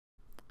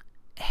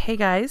Hey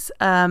guys,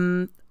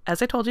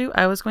 as I told you,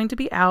 I was going to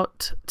be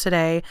out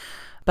today,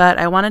 but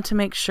I wanted to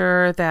make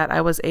sure that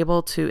I was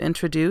able to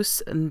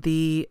introduce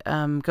the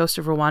Ghost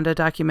of Rwanda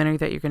documentary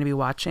that you're going to be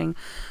watching,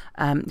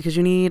 because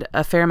you need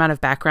a fair amount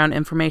of background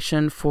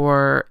information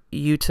for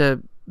you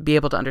to be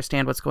able to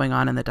understand what's going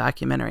on in the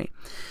documentary.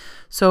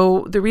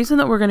 So the reason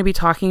that we're going to be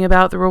talking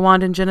about the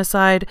Rwandan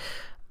genocide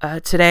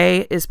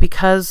today is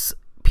because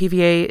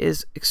PVA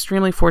is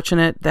extremely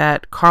fortunate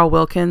that Carl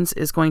Wilkins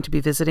is going to be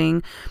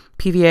visiting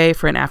PVA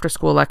for an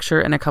after-school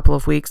lecture in a couple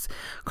of weeks.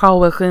 Carl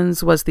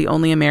Wilkins was the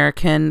only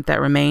American that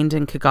remained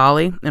in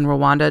Kigali in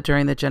Rwanda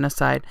during the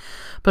genocide,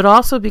 but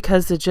also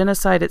because the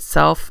genocide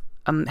itself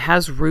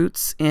has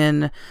roots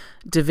in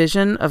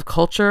division of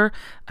culture,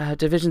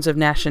 divisions of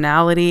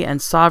nationality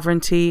and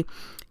sovereignty,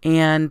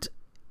 and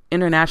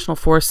international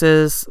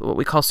forces, what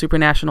we call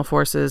supranational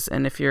forces.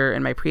 And if you're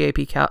in my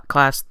pre-AP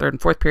class, third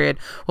and fourth period,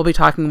 we'll be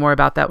talking more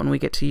about that when we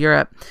get to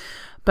Europe.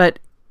 But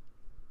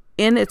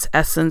in its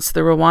essence,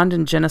 the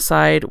Rwandan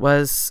genocide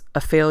was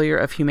a failure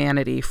of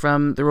humanity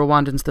from the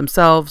Rwandans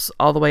themselves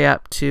all the way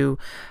up to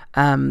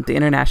the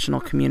international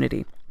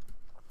community.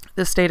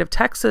 The state of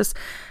Texas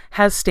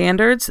has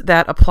standards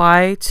that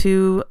apply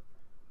to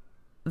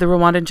the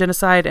Rwandan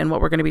genocide and what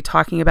we're going to be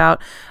talking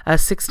about,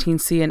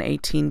 16C and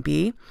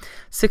 18B.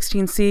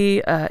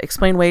 16C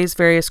explain ways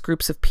various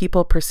groups of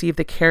people perceive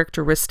the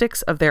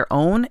characteristics of their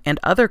own and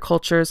other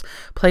cultures,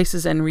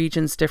 places, and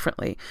regions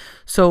differently.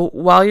 So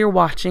while you're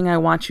watching, I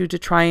want you to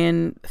try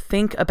and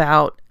think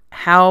about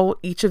how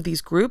each of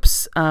these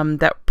groups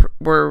that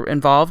were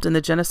involved in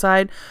the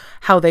genocide,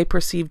 how they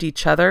perceived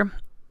each other,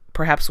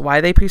 perhaps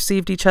why they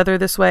perceived each other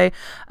this way,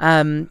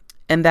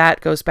 and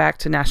that goes back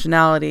to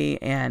nationality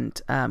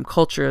and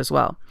culture as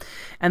well.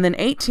 And then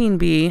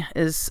 18B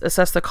is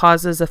assess the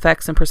causes,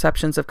 effects, and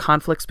perceptions of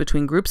conflicts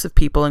between groups of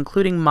people,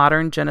 including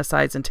modern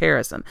genocides and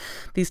terrorism.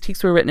 These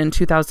texts were written in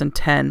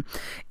 2010,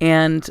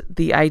 and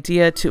the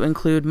idea to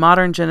include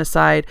modern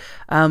genocide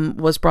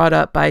was brought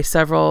up by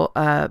several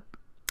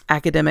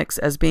academics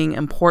as being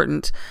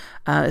important,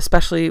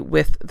 especially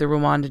with the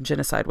Rwandan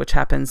genocide, which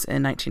happens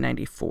in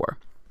 1994.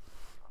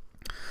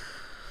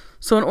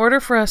 So in order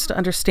for us to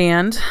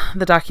understand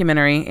the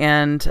documentary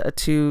and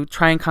to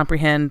try and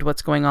comprehend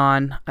what's going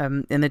on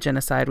in the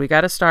genocide, we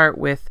got to start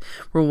with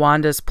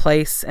Rwanda's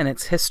place and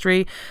its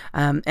history,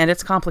 and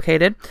it's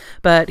complicated.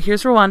 But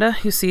here's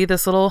Rwanda. You see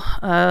this little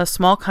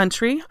small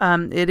country.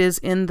 It is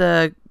in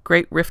the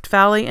Great Rift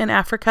Valley in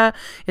Africa.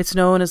 It's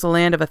known as the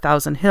land of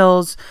 1,000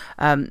 hills,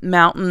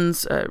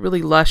 mountains,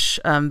 really lush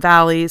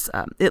valleys.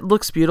 It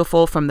looks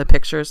beautiful from the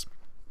pictures.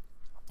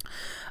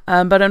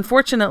 But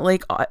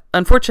unfortunately,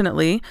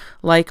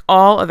 like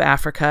all of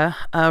Africa,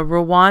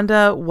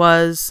 Rwanda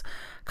was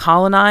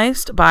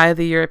colonized by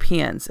the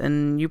Europeans.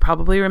 And you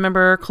probably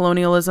remember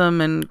colonialism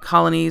and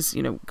colonies,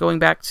 going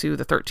back to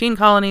the 13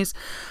 colonies,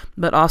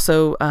 but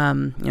also,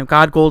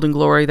 God, Gold, and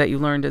Glory that you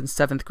learned in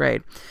 7th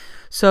grade.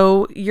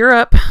 So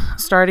Europe,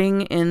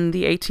 starting in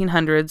the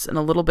 1800s and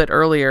a little bit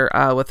earlier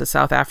with the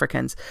South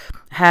Africans,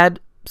 had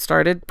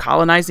started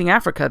colonizing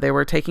Africa. They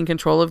were taking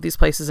control of these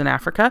places in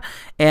Africa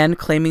and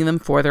claiming them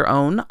for their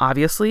own.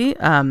 Obviously,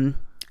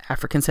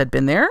 Africans had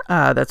been there.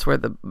 That's where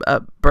the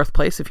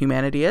birthplace of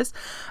humanity is.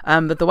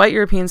 But the white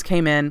Europeans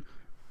came in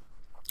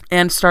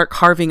and start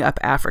carving up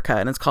Africa,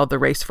 and it's called the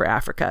Race for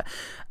Africa.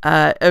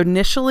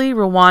 Initially,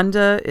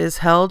 Rwanda is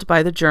held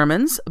by the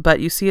Germans, but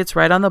you see it's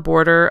right on the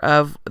border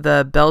of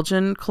the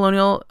Belgian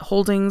colonial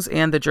holdings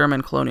and the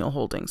German colonial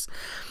holdings.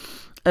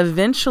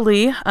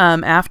 Eventually,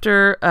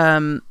 after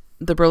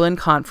the Berlin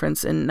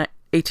Conference in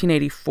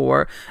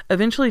 1884,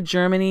 eventually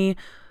Germany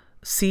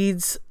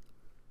cedes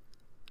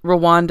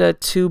Rwanda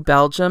to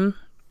Belgium,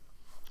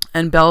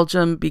 and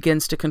Belgium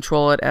begins to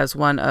control it as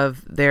one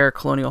of their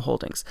colonial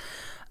holdings.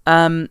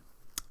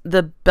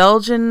 The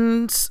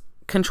Belgians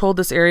controlled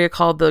this area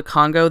called the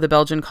Congo, the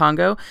Belgian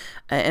Congo,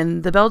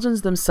 and the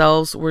Belgians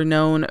themselves were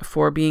known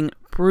for being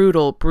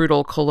brutal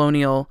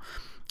colonial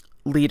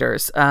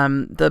leaders.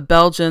 The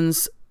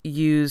Belgians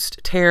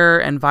used terror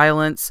and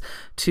violence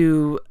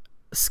to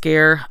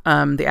scare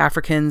the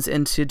Africans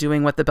into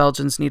doing what the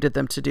Belgians needed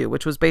them to do,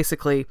 which was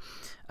basically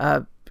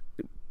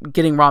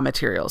getting raw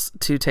materials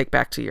to take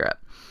back to Europe.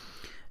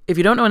 If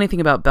you don't know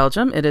anything about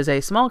Belgium, it is a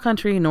small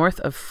country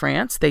north of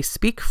France. They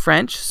speak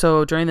French,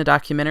 so during the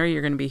documentary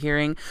you're going to be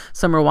hearing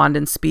some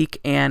Rwandans speak,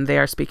 and they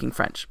are speaking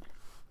French.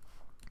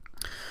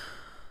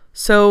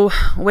 So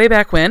way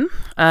back when,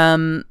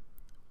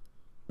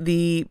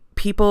 the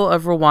people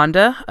of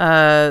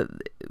Rwanda,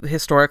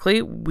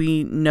 historically,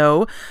 we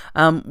know,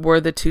 were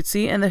the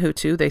Tutsi and the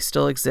Hutu. They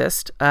still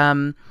exist.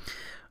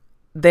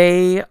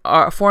 They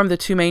form the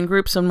two main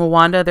groups in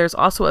Rwanda. There's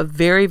also a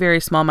very, very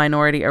small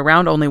minority,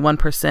 around only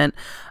 1%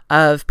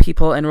 of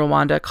people in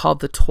Rwanda,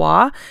 called the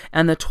Twa.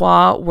 And the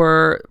Twa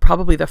were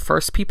probably the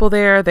first people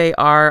there. They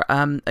are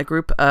a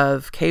group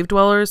of cave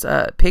dwellers,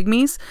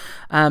 pygmies,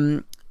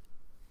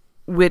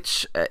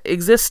 which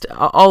exist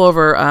all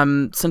over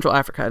Central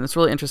Africa, and it's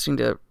really interesting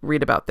to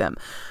read about them.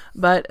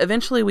 But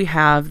eventually we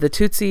have the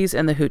Tutsis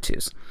and the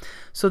Hutus.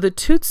 So the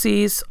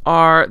Tutsis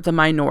are the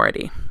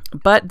minority.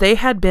 But they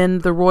had been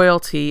the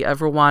royalty of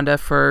Rwanda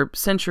for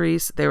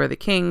centuries. They were the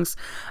kings.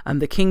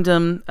 The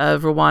kingdom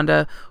of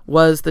Rwanda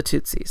was the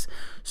Tutsis.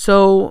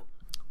 So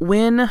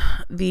when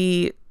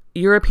the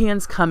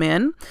Europeans come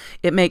in,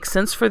 it makes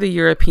sense for the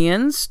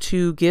Europeans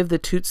to give the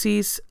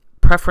Tutsis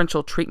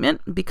preferential treatment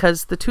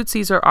because the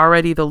Tutsis are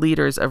already the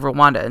leaders of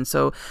Rwanda. And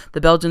so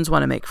the Belgians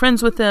want to make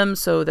friends with them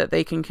so that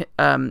they can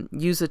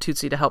use the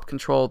Tutsi to help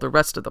control the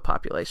rest of the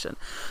population.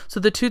 So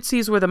the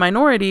Tutsis were the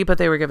minority, but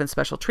they were given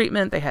special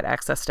treatment. They had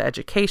access to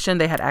education.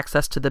 They had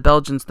access to the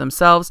Belgians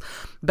themselves,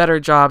 better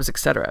jobs,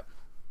 etc.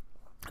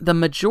 The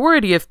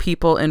majority of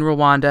people in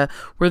Rwanda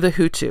were the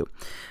Hutu.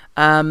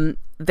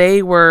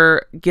 They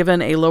were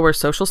given a lower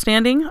social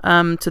standing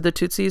to the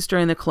Tutsis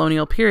during the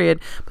colonial period.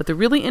 But the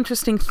really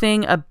interesting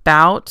thing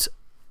about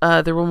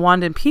the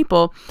Rwandan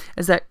people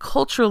is that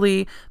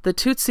culturally, the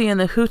Tutsi and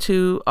the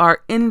Hutu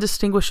are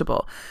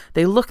indistinguishable.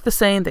 They look the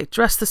same, they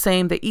dress the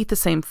same, they eat the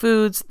same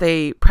foods,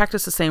 they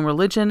practice the same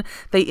religion,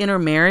 they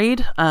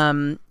intermarried.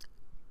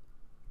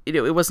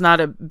 It was not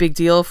a big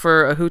deal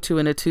for a Hutu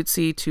and a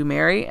Tutsi to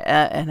marry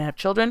and have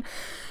children.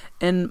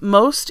 In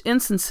most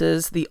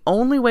instances, the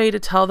only way to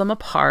tell them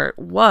apart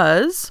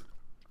was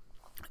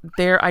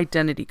their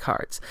identity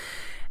cards.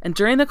 And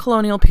during the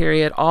colonial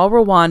period, all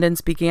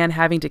Rwandans began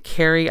having to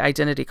carry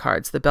identity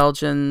cards. The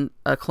Belgian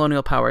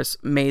colonial powers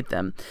made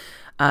them.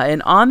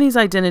 And on these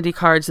identity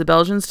cards, the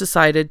Belgians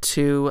decided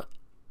to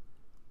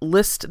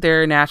list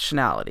their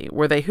nationality.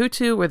 Were they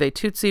Hutu? Were they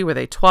Tutsi? Were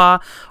they Twa?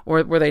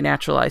 Or were they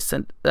naturalized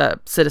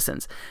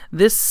citizens?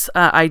 This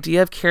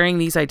idea of carrying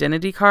these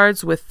identity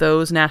cards with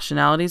those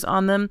nationalities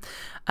on them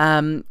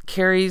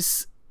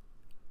carries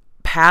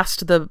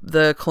past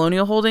the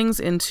colonial holdings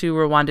into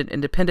Rwandan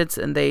independence,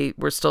 and they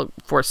were still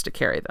forced to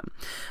carry them.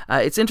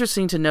 It's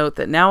interesting to note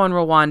that now in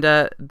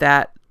Rwanda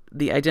that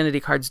the identity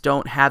cards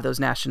don't have those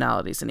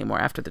nationalities anymore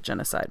after the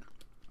genocide.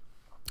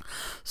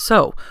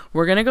 So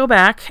we're going to go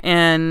back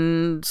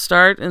and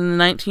start in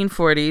the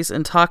 1940s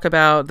and talk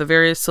about the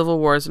various civil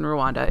wars in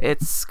Rwanda.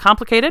 It's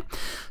complicated,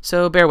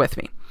 so bear with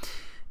me.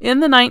 In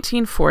the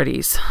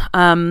 1940s,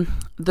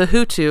 the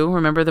Hutu,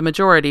 remember the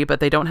majority, but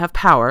they don't have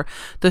power,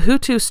 the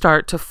Hutu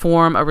start to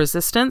form a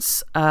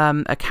resistance,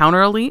 a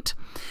counter-elite,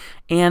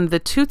 and the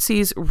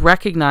Tutsis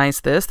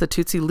recognize this. The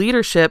Tutsi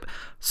leadership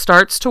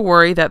starts to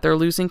worry that they're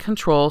losing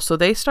control, so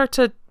they start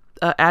to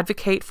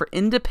advocate for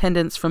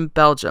independence from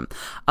Belgium.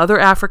 Other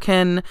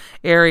African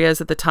areas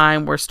at the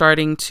time were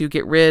starting to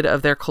get rid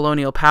of their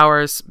colonial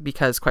powers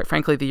because, quite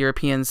frankly, the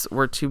Europeans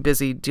were too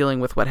busy dealing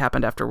with what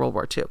happened after World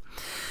War II.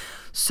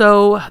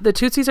 So the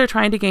Tutsis are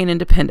trying to gain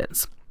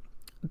independence.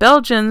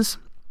 Belgians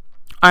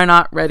are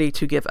not ready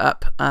to give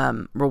up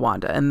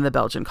Rwanda and the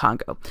Belgian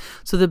Congo.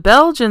 So the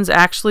Belgians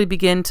actually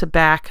begin to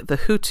back the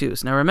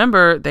Hutus. Now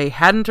remember, they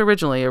hadn't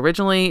originally.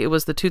 Originally, it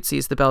was the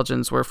Tutsis the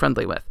Belgians were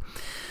friendly with.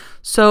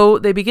 So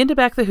they begin to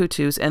back the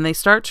Hutus, and they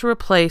start to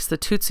replace the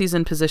Tutsis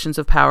in positions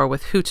of power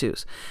with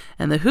Hutus.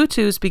 And the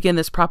Hutus begin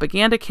this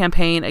propaganda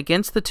campaign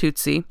against the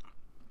Tutsi,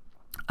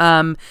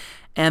 and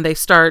they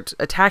start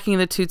attacking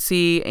the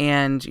Tutsi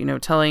and,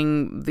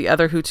 telling the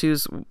other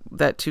Hutus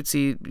that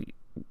Tutsi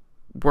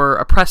were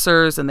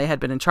oppressors and they had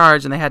been in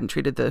charge and they hadn't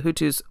treated the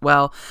Hutus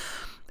well.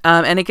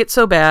 And it gets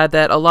so bad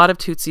that a lot of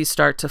Tutsis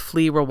start to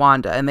flee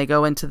Rwanda, and they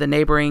go into the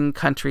neighboring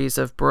countries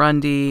of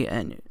Burundi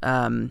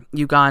and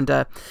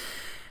Uganda.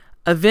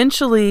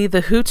 Eventually,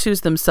 the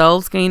Hutus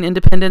themselves gain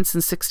independence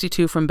in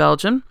 1962 from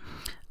Belgium,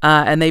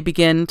 and they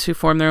begin to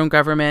form their own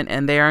government,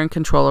 and they are in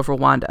control of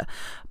Rwanda.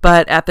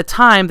 But at the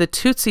time, the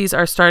Tutsis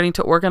are starting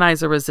to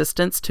organize a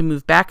resistance to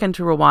move back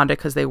into Rwanda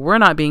because they were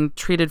not being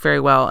treated very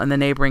well in the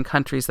neighboring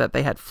countries that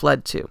they had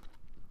fled to.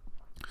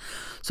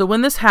 So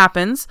when this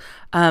happens,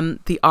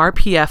 the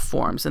RPF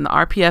forms, and the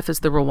RPF is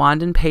the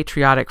Rwandan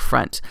Patriotic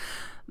Front.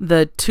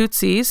 The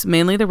Tutsis,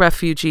 mainly the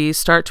refugees,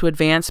 start to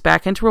advance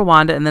back into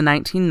Rwanda in the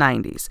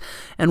 1990s,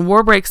 and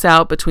war breaks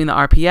out between the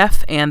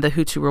RPF and the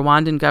Hutu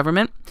Rwandan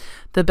government.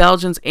 The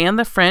Belgians and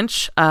the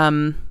French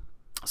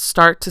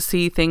start to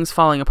see things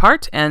falling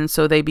apart, and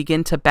so they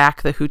begin to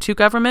back the Hutu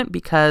government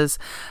because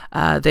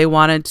they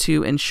wanted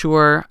to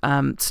ensure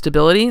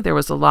stability. There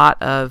was a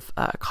lot of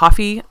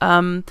coffee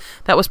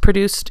that was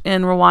produced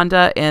in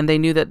Rwanda, and they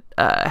knew that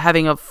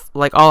having a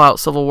all-out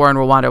civil war in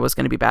Rwanda was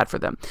going to be bad for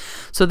them.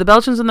 So the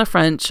Belgians and the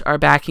French are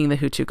backing the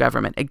Hutu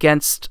government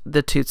against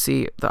the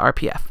Tutsi, the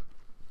RPF.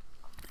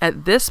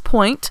 At this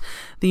point,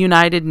 the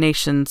United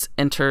Nations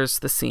enters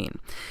the scene.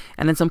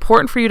 And it's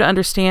important for you to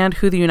understand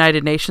who the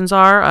United Nations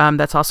are.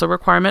 That's also a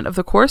requirement of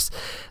the course.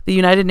 The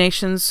United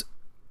Nations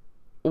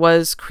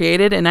was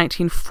created in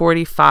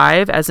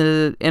 1945 as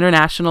an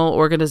international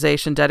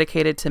organization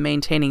dedicated to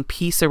maintaining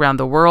peace around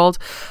the world.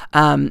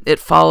 It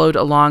followed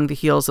along the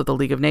heels of the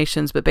League of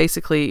Nations, but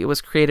basically it was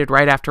created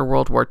right after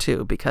World War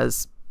II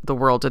because the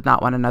world did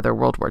not want another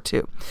World War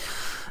II.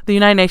 The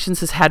United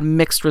Nations has had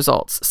mixed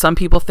results. Some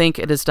people think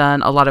it has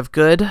done a lot of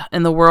good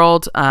in the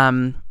world.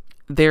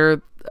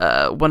 They're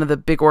one of the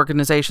big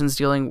organizations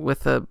dealing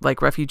with the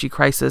refugee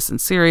crisis in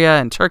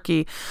Syria and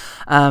Turkey.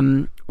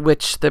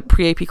 which the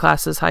pre-AP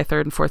classes, high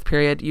third and fourth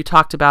period, you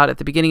talked about at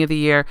the beginning of the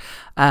year,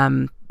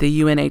 the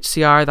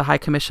UNHCR, the High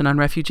Commission on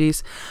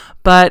Refugees.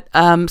 But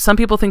some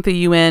people think the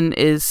UN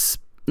is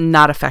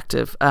not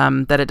effective,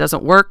 that it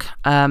doesn't work.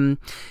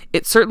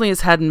 It certainly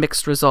has had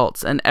mixed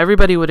results, and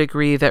everybody would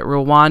agree that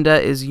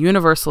Rwanda is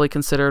universally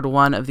considered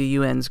one of the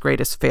UN's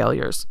greatest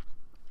failures.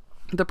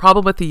 The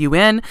problem with the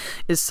UN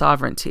is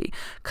sovereignty.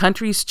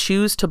 Countries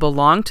choose to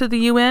belong to the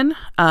UN,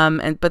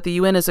 but the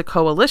UN is a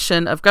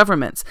coalition of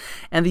governments,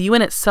 and the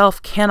UN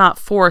itself cannot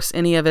force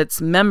any of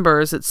its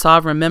members, its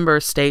sovereign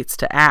member states,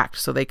 to act.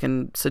 So they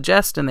can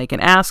suggest and they can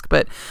ask,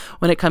 but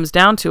when it comes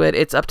down to it,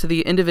 it's up to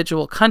the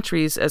individual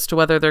countries as to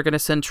whether they're going to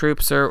send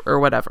troops or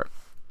whatever.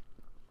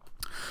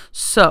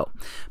 So,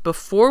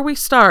 before we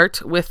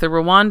start with the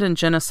Rwandan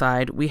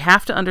genocide, we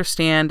have to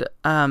understand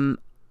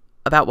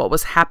about what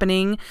was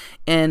happening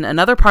in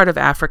another part of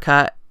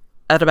Africa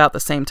at about the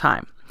same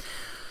time.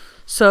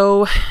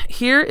 So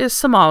here is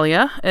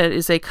Somalia. It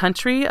is a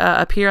country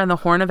up here on the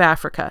Horn of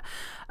Africa.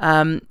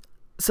 Some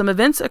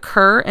events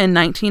occur in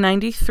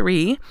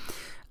 1993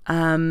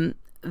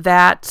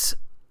 that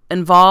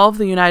involve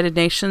the United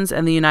Nations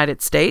and the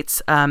United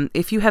States.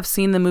 If you have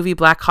seen the movie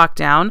Black Hawk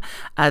Down,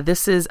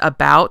 this is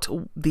about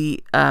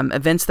the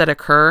events that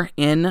occur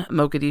in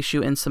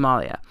Mogadishu in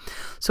Somalia.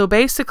 So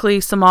basically,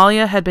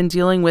 Somalia had been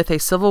dealing with a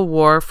civil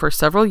war for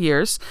several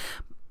years,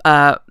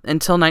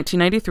 until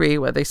 1993,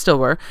 where they still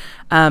were.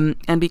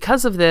 And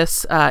because of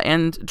this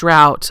and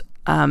drought,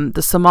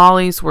 the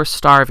Somalis were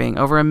starving.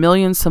 Over 1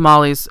 million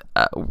Somalis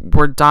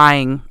were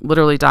dying,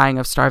 literally dying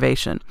of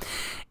starvation.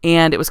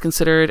 And it was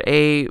considered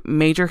a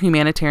major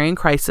humanitarian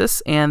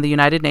crisis, and the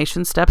United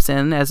Nations steps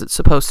in, as it's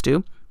supposed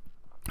to,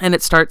 and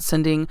it starts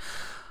sending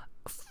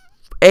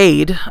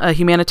aid,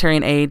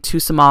 humanitarian aid to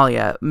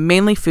Somalia,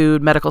 mainly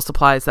food, medical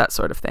supplies, that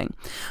sort of thing.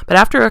 But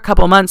after a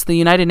couple months, the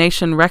United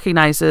Nations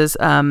recognizes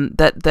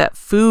that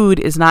food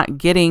is not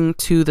getting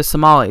to the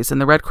Somalis, and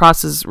the Red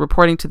Cross is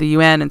reporting to the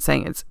UN and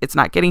saying it's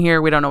not getting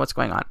here. We don't know what's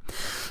going on.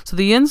 So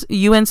the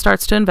UN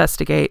starts to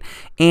investigate,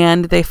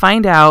 and they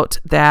find out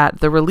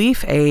that the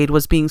relief aid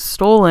was being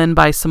stolen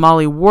by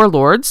Somali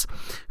warlords,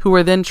 who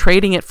were then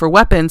trading it for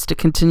weapons to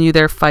continue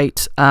their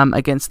fight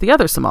against the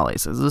other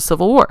Somalis. It was a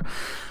civil war.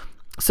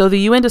 So the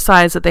UN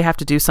decides that they have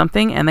to do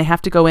something, and they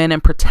have to go in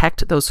and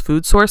protect those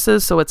food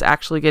sources so it's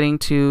actually getting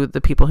to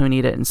the people who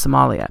need it in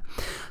Somalia.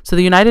 So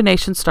the United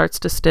Nations starts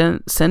to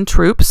send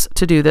troops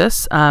to do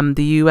this. The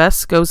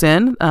U.S. goes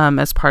in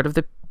as part of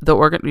the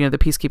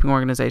peacekeeping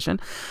organization,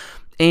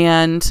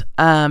 and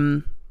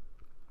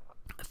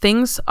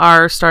things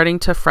are starting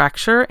to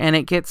fracture, and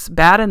it gets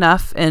bad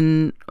enough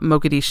in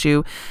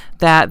Mogadishu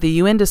that the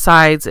UN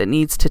decides it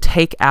needs to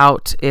take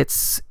out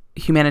its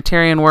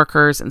humanitarian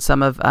workers and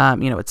some of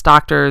its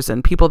doctors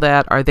and people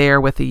that are there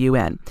with the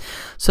UN.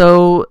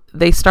 So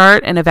they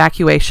start an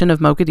evacuation of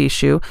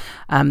Mogadishu.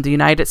 The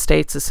United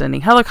States is sending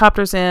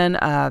helicopters in.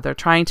 They're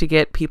trying to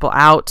get people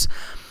out,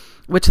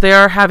 which they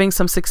are having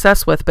some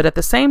success with. But at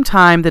the same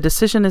time, the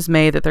decision is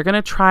made that they're going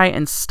to try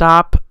and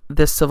stop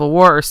this civil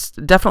war, or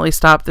definitely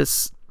stop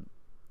this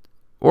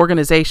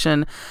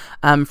organization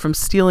from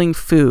stealing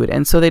food.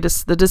 And so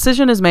the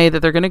decision is made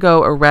that they're going to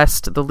go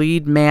arrest the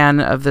lead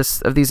man of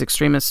these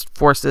extremist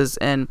forces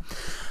in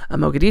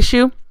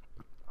Mogadishu.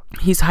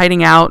 He's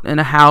hiding out in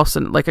a house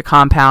and like a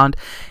compound,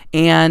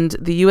 and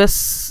the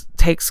U.S.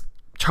 takes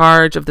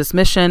charge of this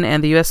mission,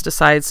 and the U.S.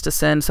 decides to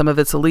send some of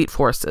its elite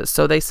forces.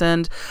 So they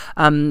send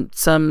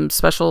some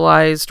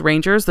specialized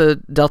rangers, the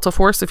Delta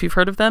Force, if you've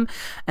heard of them,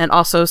 and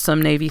also some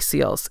Navy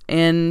SEALs.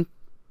 And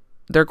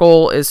their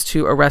goal is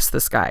to arrest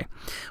this guy.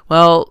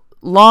 Well,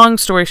 long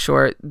story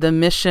short, the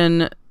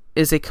mission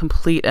is a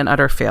complete and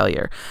utter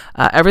failure.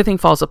 Everything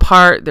falls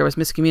apart. There was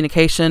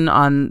miscommunication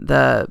on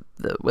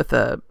with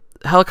the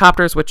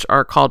helicopters, which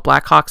are called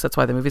Black Hawks. That's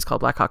why the movie's called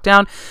Black Hawk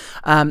Down.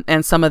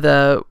 And some of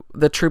the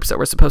troops that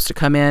were supposed to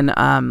come in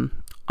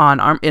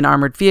in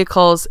armored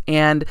vehicles.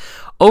 And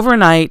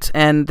overnight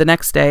and the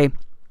next day,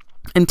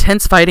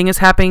 intense fighting is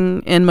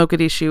happening in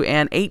Mogadishu,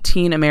 and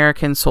 18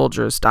 American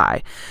soldiers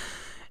die.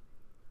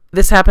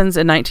 This happens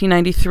in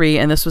 1993,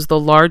 and this was the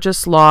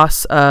largest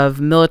loss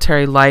of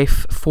military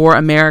life for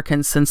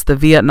Americans since the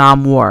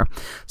Vietnam War.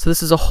 So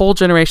this is a whole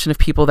generation of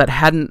people that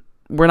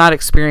were not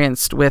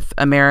experienced with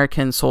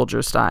American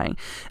soldiers dying.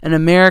 And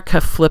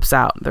America flips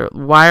out.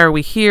 Why are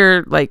we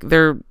here? Like,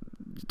 they're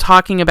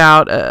talking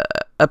about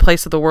a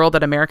place of the world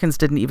that Americans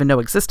didn't even know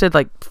existed.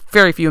 Like,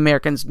 very few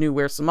Americans knew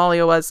where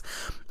Somalia was.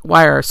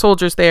 Why are our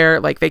soldiers there?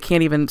 Like, they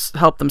can't even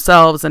help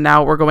themselves, and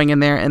now we're going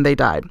in there, and they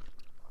died.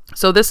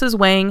 So this is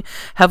weighing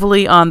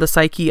heavily on the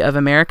psyche of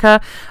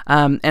America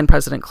and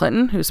President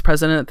Clinton, who's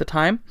president at the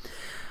time.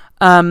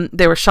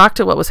 They were shocked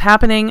at what was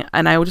happening,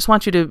 and I just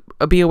want you to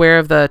be aware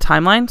of the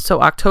timeline.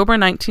 So October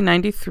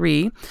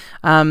 1993,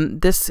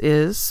 this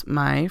is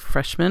my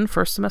freshman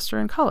first semester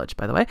in college,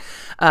 by the way.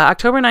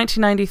 October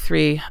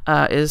 1993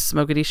 is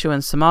Mogadishu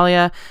in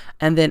Somalia,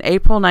 and then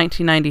April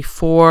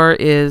 1994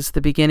 is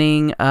the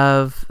beginning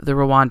of the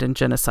Rwandan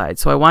genocide.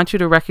 So I want you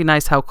to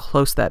recognize how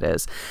close that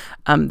is.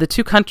 The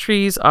two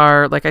countries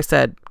are, like I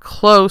said,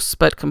 close,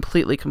 but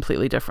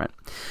completely different.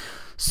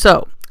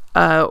 So,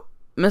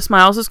 Miss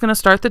Miles is going to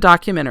start the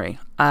documentary.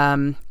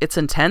 It's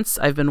intense.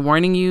 I've been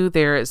warning you.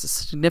 There is a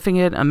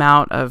significant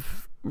amount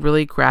of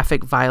really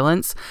graphic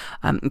violence.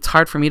 It's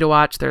hard for me to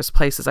watch. There's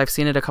places I've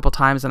seen it a couple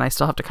times and I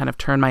still have to kind of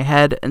turn my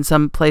head in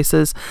some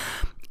places.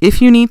 If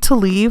you need to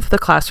leave the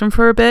classroom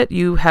for a bit,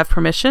 you have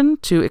permission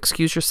to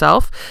excuse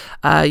yourself.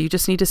 You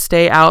just need to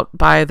stay out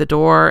by the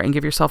door and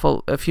give yourself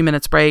a few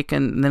minutes break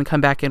and then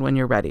come back in when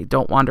you're ready.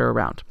 Don't wander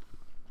around.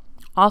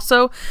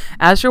 Also,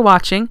 as you're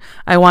watching,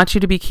 I want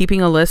you to be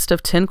keeping a list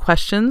of 10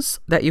 questions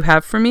that you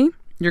have for me.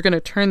 You're going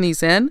to turn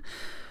these in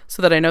so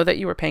that I know that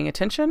you were paying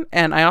attention.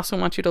 And I also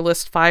want you to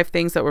list 5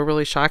 things that were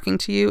really shocking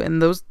to you.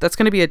 And that's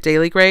going to be a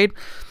daily grade.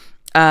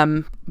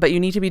 But you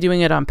need to be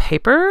doing it on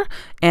paper,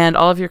 and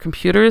all of your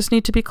computers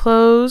need to be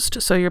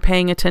closed so you're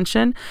paying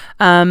attention.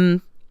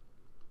 Watch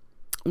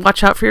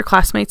out for your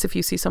classmates. If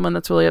you see someone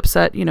that's really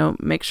upset,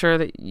 make sure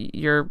that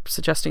you're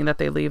suggesting that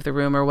they leave the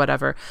room or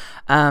whatever.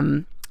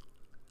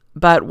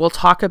 But we'll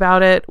talk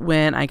about it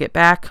when I get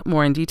back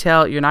more in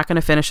detail. You're not going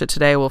to finish it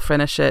today. We'll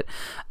finish it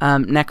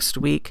next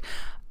week.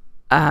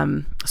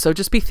 So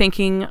just be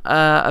thinking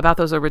about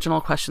those original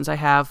questions I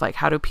have, like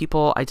how do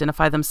people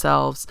identify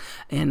themselves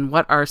and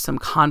what are some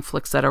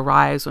conflicts that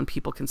arise when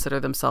people consider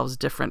themselves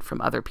different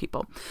from other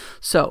people.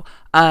 So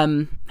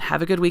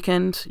have a good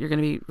weekend. You're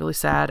going to be really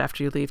sad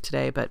after you leave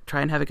today, but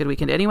try and have a good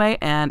weekend anyway,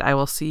 and I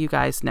will see you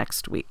guys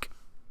next week.